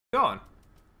on.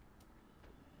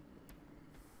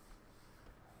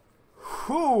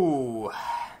 Whew.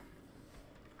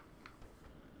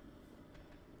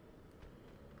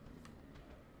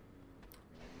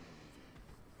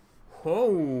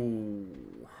 Oh.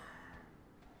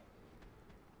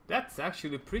 That's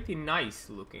actually pretty nice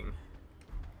looking.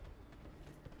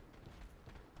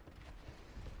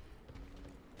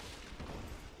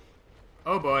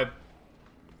 Oh boy.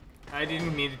 I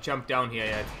didn't mean to jump down here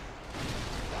yet.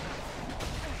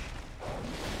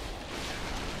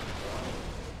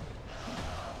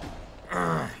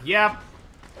 Yep.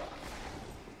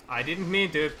 I didn't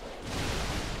mean to.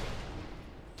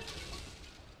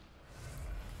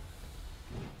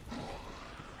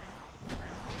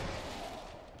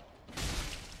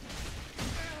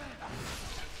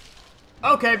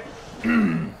 Okay.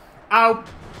 Ow.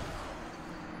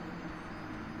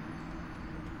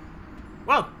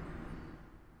 Well.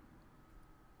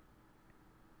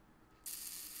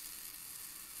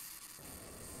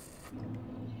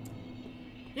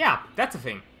 Yeah, that's a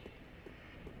thing.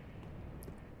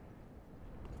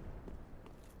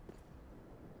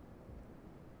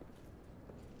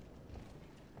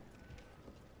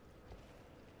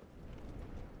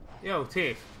 Yo,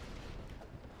 thief.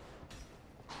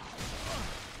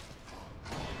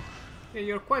 Yeah,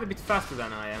 you're quite a bit faster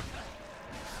than I am.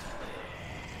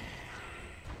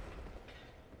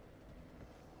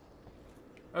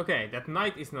 Okay, that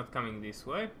knight is not coming this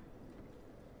way.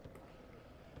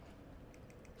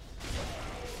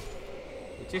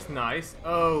 Which is nice.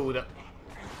 Oh, the...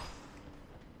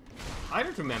 I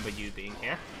don't remember you being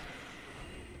here.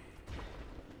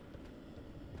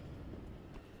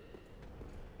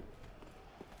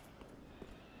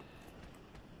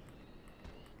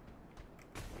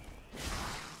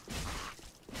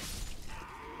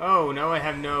 Oh, now I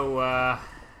have no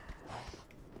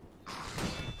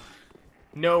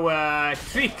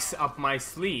tricks up my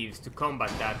sleeves to combat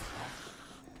that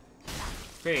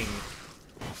thing.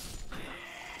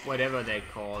 Whatever they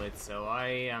call it, so I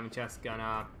am just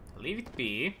gonna leave it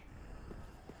be.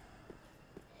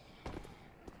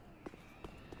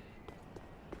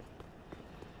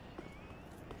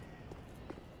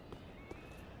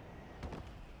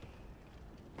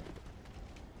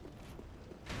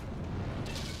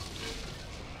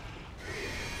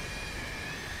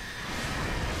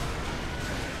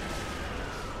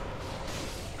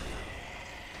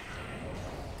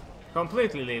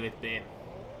 Completely leave it be.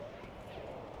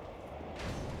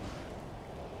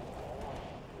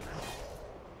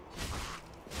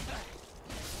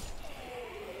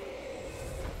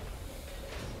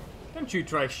 Don't you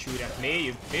try to shoot at me,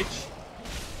 you bitch.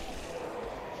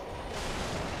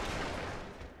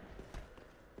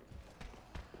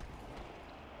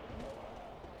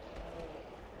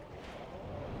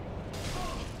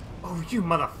 Oh, you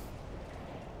mother...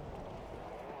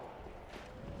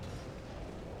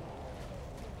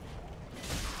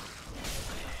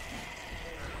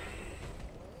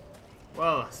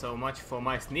 Well, so much for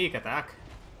my sneak attack.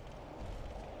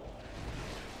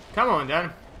 Come on,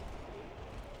 then.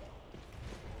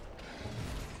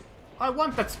 I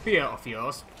want that spear of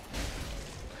yours.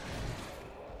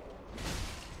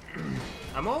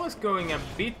 I'm always going a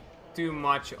bit too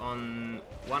much on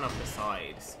one of the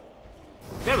sides.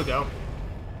 There we go.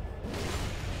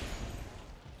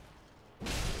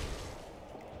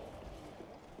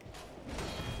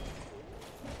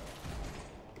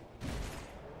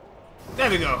 There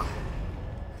we go.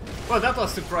 Well, that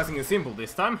was surprisingly simple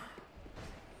this time.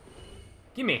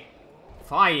 Gimme.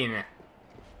 Fine.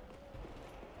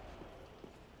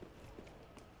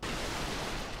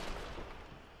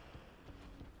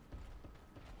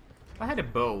 I had a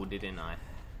bow, didn't I?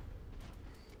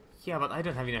 Yeah, but I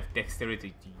don't have enough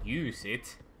dexterity to use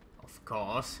it. Of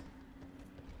course.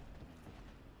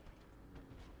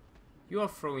 You are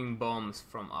throwing bombs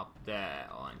from up there,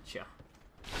 aren't you?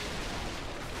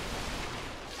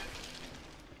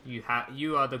 You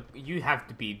have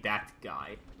to be that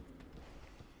guy.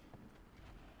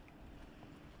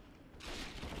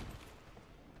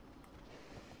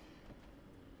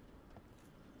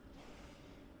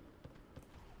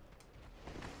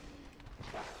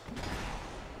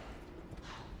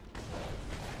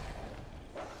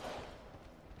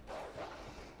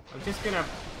 I'm just gonna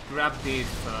grab these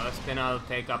first, then I'll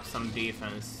take up some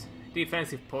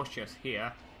defensive postures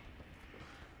here.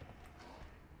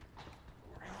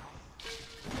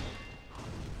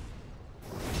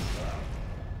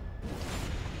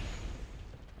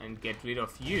 And get rid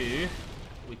of you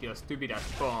with your stupid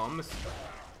ass bombs.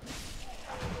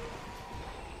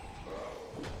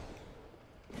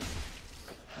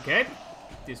 Okay,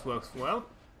 this works well.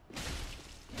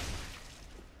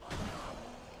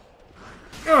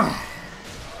 Ugh.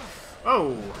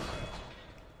 Oh.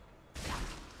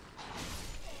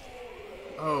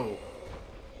 Oh.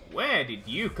 Where did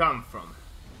you come from?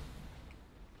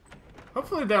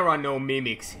 Hopefully there are no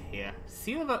mimics here.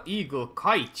 Silver Eagle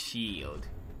Kite Shield.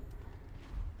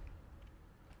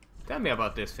 Tell me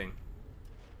about this thing.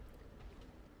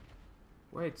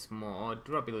 Weight's more,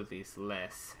 durability is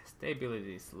less,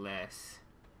 stability is less.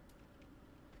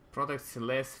 Protects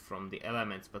less from the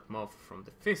elements but more from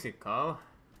the physical.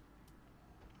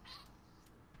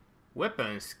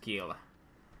 Weapon skill.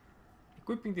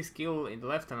 Equipping the skill in the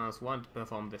left hand allows one to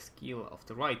perform the skill of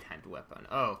the right hand weapon.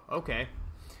 Oh, okay.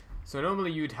 So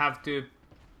normally you'd have to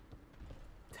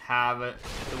have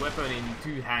the weapon in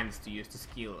two hands to use the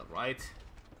skill, right?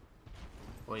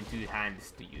 Or in two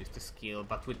hands to use the skill,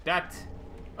 but with that...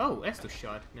 Oh, Estus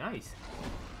shot, nice.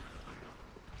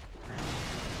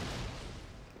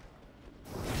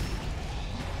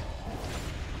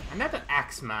 Another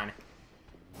Axeman.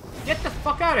 Get the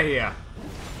fuck out of here!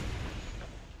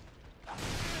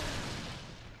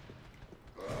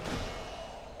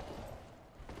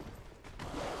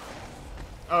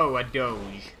 Oh, a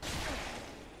doge.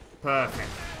 Perfect.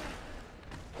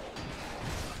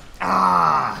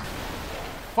 Ah!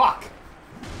 Fuck!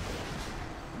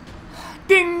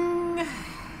 Ding!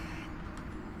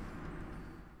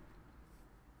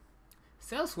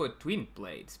 Sellsworth twin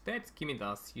blades. Pet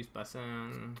Kimidas used by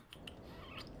some...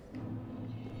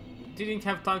 Didn't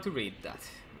have time to read that.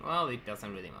 Well, it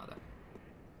doesn't really matter.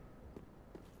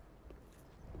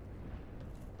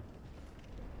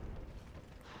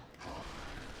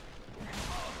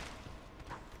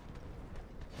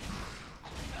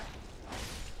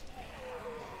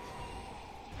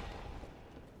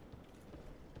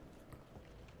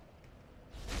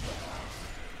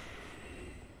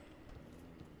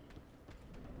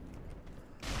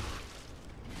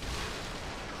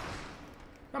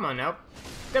 Come on now.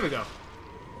 There we go.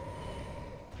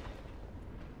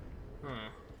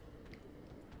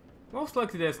 Most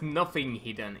likely there's nothing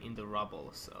hidden in the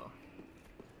rubble, so...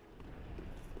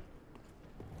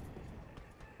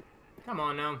 Come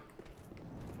on now.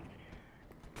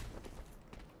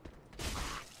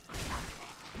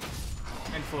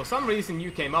 And for some reason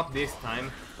you came up this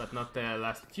time, but not the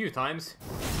last few times.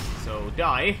 So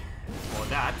die for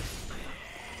that.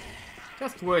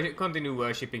 Just continue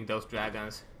worshipping those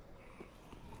dragons.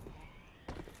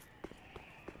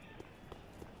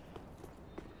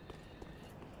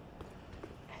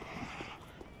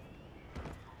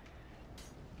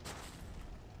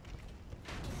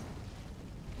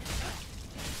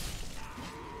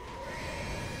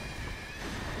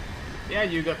 Yeah,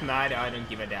 you got mad, I don't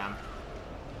give a damn.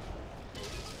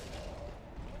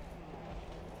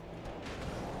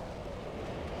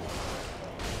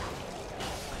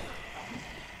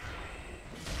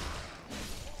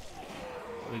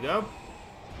 Here we go.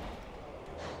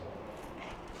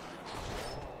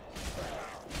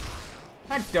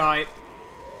 And die.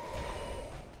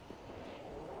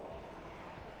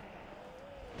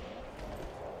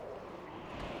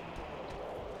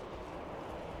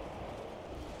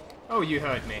 Oh, you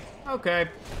hurt me. Okay.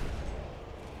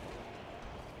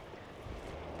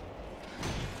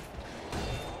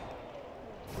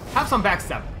 Have some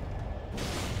backstab.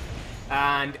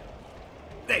 And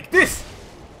take this.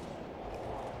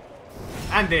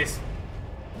 And this.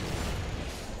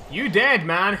 You dead,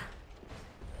 man.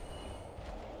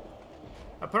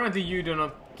 Apparently you do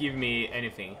not give me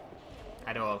anything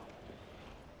at all.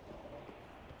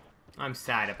 I'm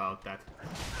sad about that.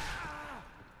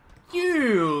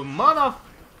 You mother...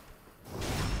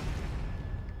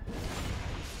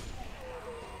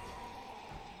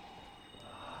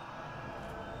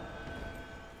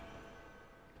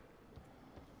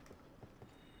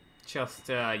 Just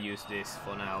use this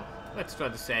for now. Let's try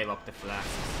to save up the flasks.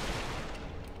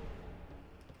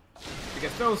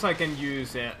 Because those I can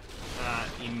use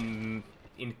in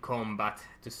combat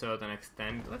to a certain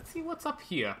extent. Let's see what's up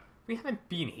here. We haven't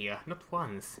been here, not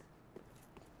once.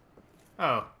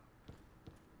 Oh.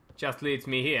 Just leads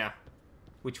me here,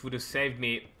 which would have saved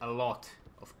me a lot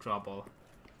of trouble.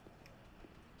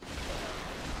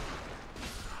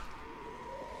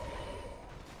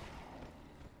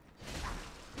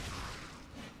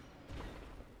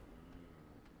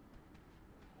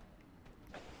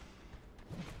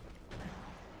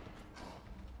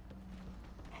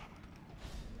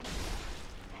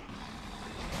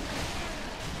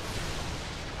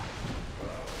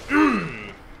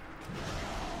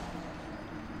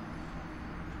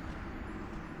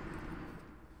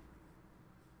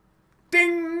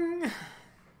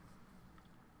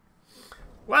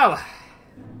 Well,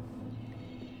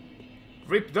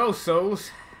 rip those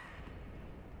souls.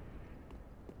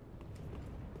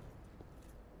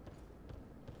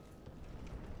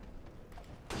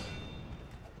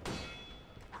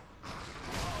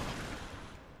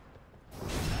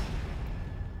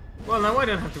 Well, now I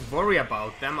don't have to worry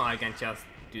about them. I can just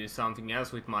do something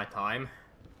else with my time.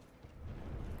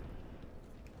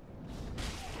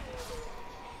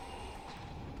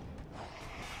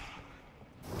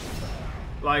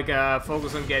 Like,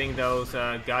 focus on getting those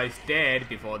guys dead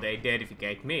before they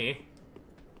deadificate me.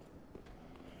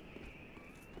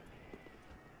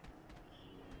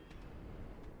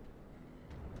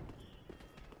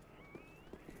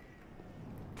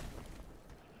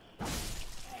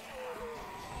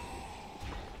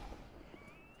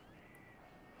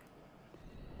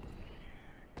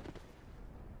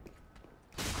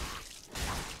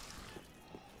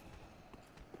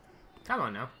 Come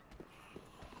on now.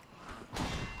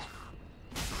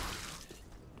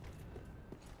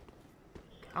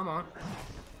 Come on.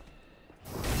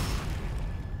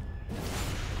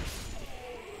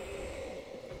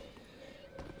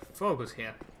 Focus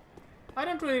here. I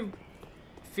don't really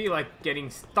feel like getting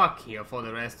stuck here for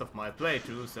the rest of my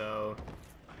playthrough, so...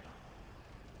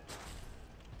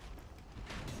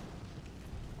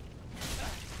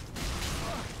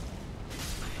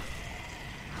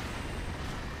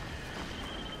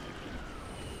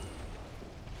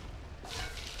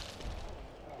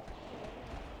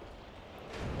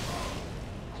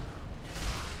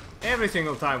 Every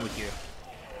single time with you.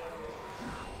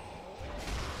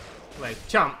 Like,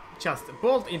 jump, just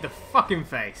bolt in the fucking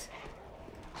face.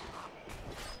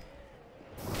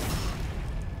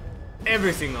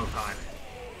 Every single time.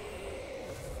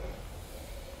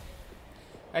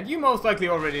 And you most likely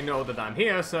already know that I'm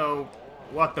here, so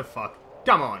what the fuck?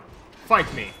 Come on,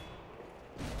 fight me.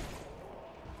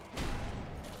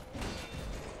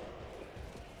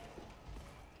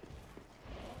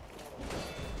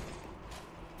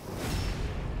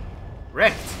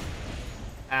 REKT.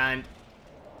 And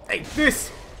take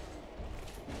this.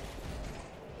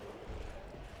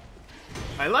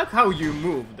 I like how you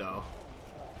move though.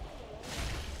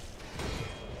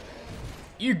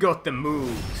 You got the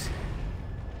moves.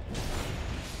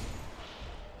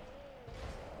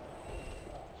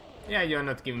 Yeah, you're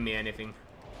not giving me anything.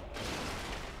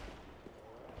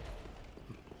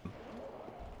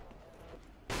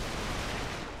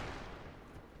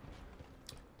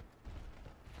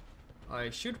 I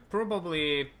should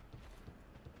probably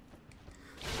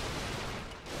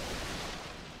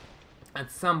at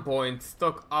some point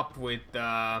stock up with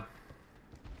oh,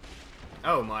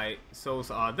 my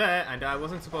souls are there and I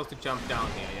wasn't supposed to jump down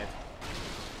here yet.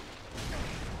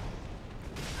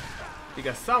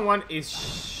 Because someone is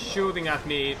shooting at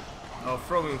me or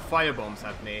throwing firebombs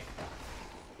at me.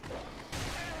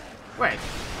 Wait,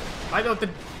 I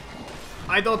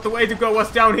thought the way to go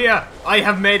was down here. I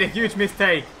have made a huge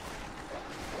mistake.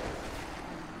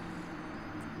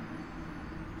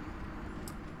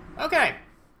 Okay.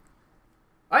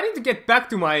 I need to get back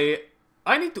to my...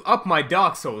 I need to up my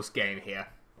Dark Souls game here.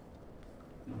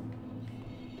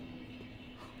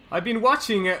 I've been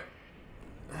watching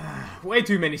way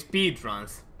too many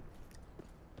speedruns.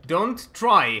 Don't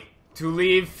try to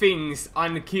leave things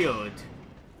unkilled.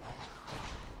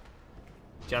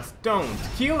 Just don't.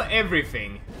 Kill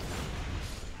everything.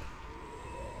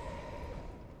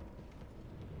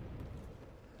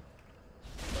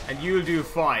 And you'll do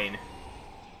fine.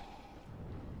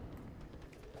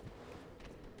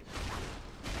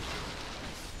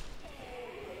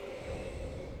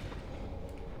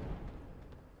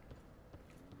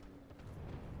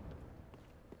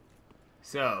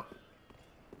 So,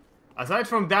 aside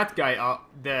from that guy up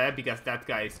there, because that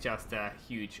guy is just a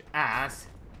huge ass,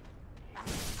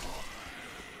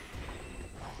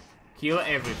 kill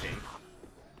everything.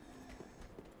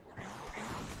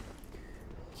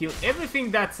 Kill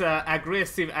everything that's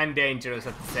aggressive and dangerous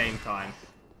at the same time.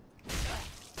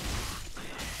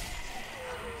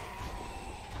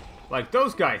 Like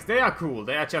those guys, they are cool,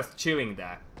 they are just chilling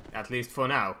there. At least for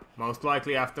now. Most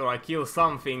likely after I kill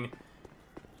something,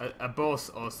 a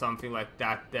boss or something like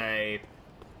that, they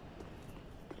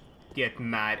get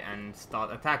mad and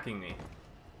start attacking me.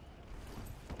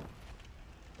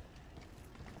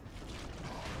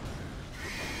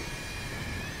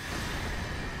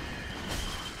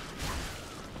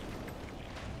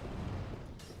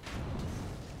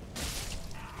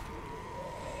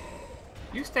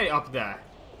 You stay up there.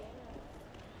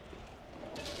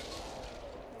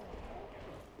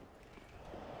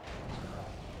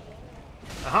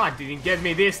 Aha, didn't get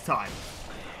me this time.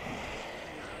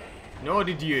 Nor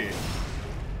did you.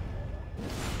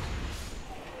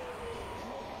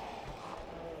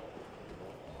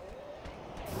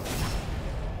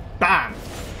 Bam!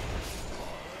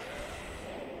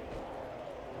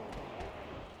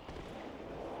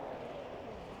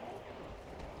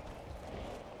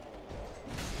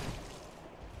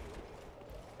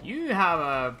 You have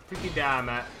a pretty damn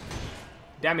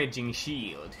damaging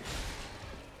shield.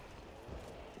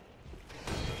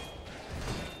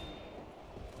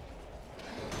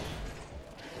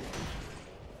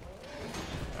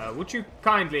 Would you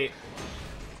kindly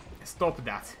stop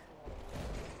that?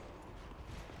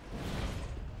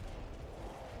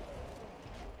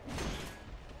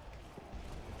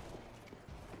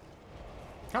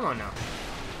 Come on now.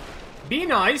 Be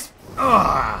nice.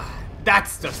 Ugh,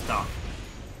 that's the stuff.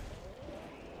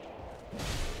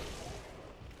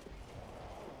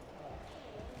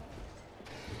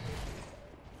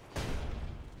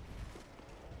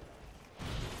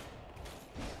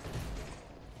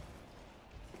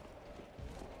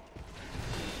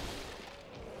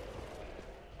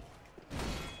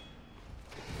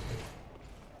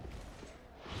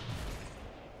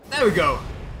 There we go.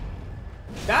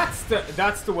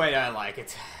 That's the way I like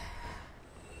it.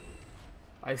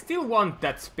 I still want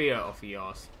that spear of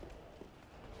yours.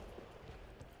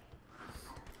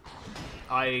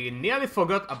 I nearly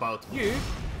forgot about you.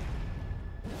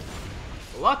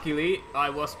 Luckily, I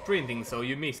was sprinting, so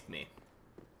you missed me.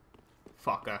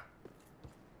 Fucker.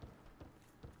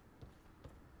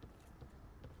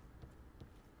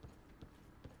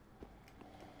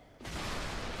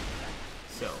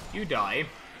 So, you die.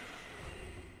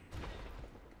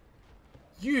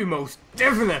 You most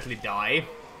definitely die.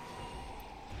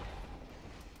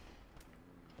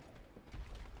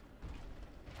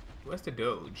 Where's the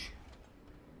Doge?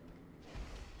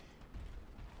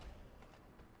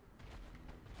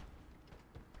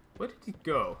 Where did it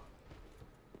go?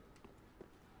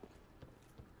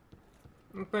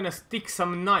 I'm gonna stick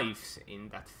some knives in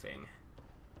that thing.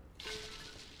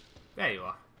 There you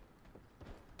are.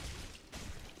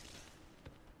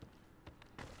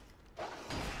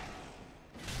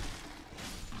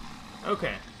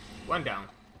 Okay, one down.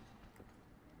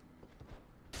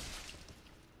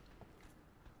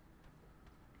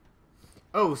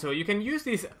 Oh, so you can use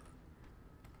this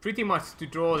pretty much to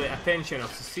draw the attention of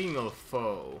a single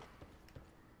foe.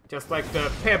 Just like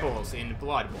the pebbles in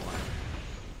Bloodborne.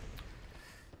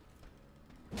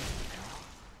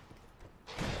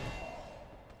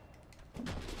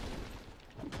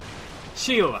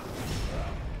 Chill!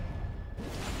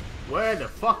 Where the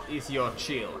fuck is your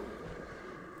chill?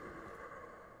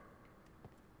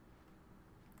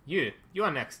 You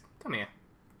are next. Come here.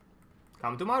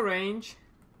 Come to my range.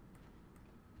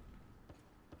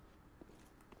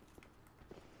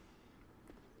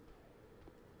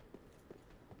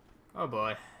 Oh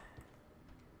boy.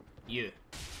 You.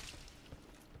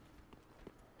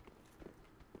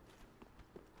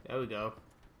 There we go.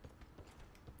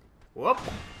 Whoop.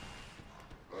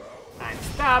 And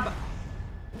stab.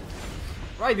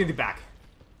 Right in the back.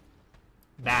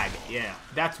 Bag, yeah.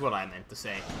 That's what I meant to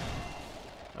say.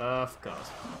 Of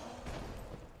course.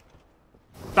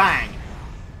 Bang!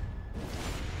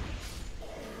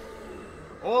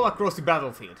 All across the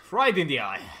battlefield, right in the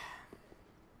eye.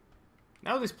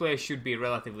 Now this place should be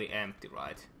relatively empty,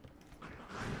 right?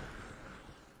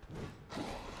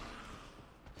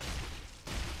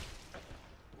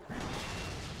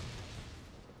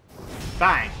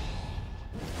 Bang!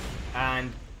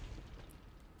 And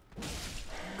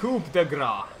coup de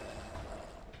grace.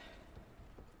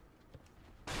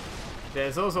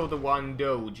 There's also the one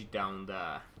Doge down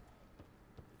there.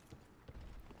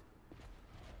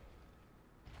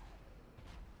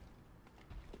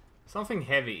 Something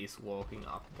heavy is walking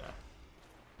up there.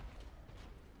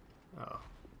 Oh.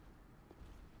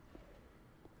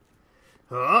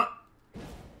 Huh?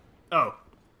 Oh.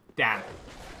 Damn.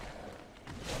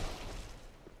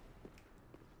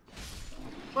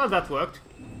 Well, that worked.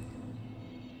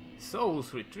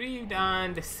 Souls retrieved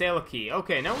and the cell key.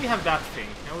 Okay, now we have that thing.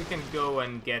 Now we can go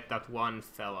and get that one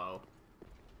fellow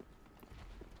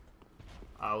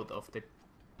out of the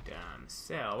damn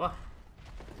cell.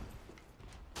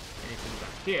 Anything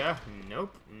back here?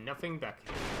 Nope, nothing back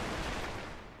here.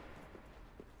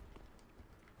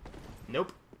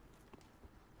 Nope.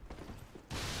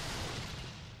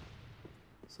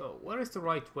 So, where is the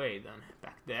right way then?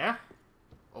 Back there?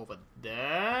 Over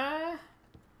there?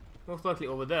 Most likely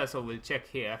over there, so we'll check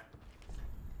here.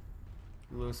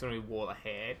 Illusory wall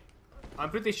ahead.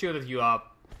 I'm pretty sure that you are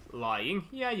lying.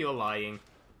 Yeah, you're lying.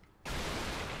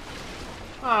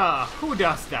 Ah, who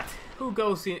does that? Who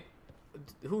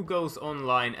goes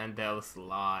online and tells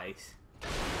lies?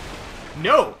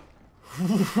 No!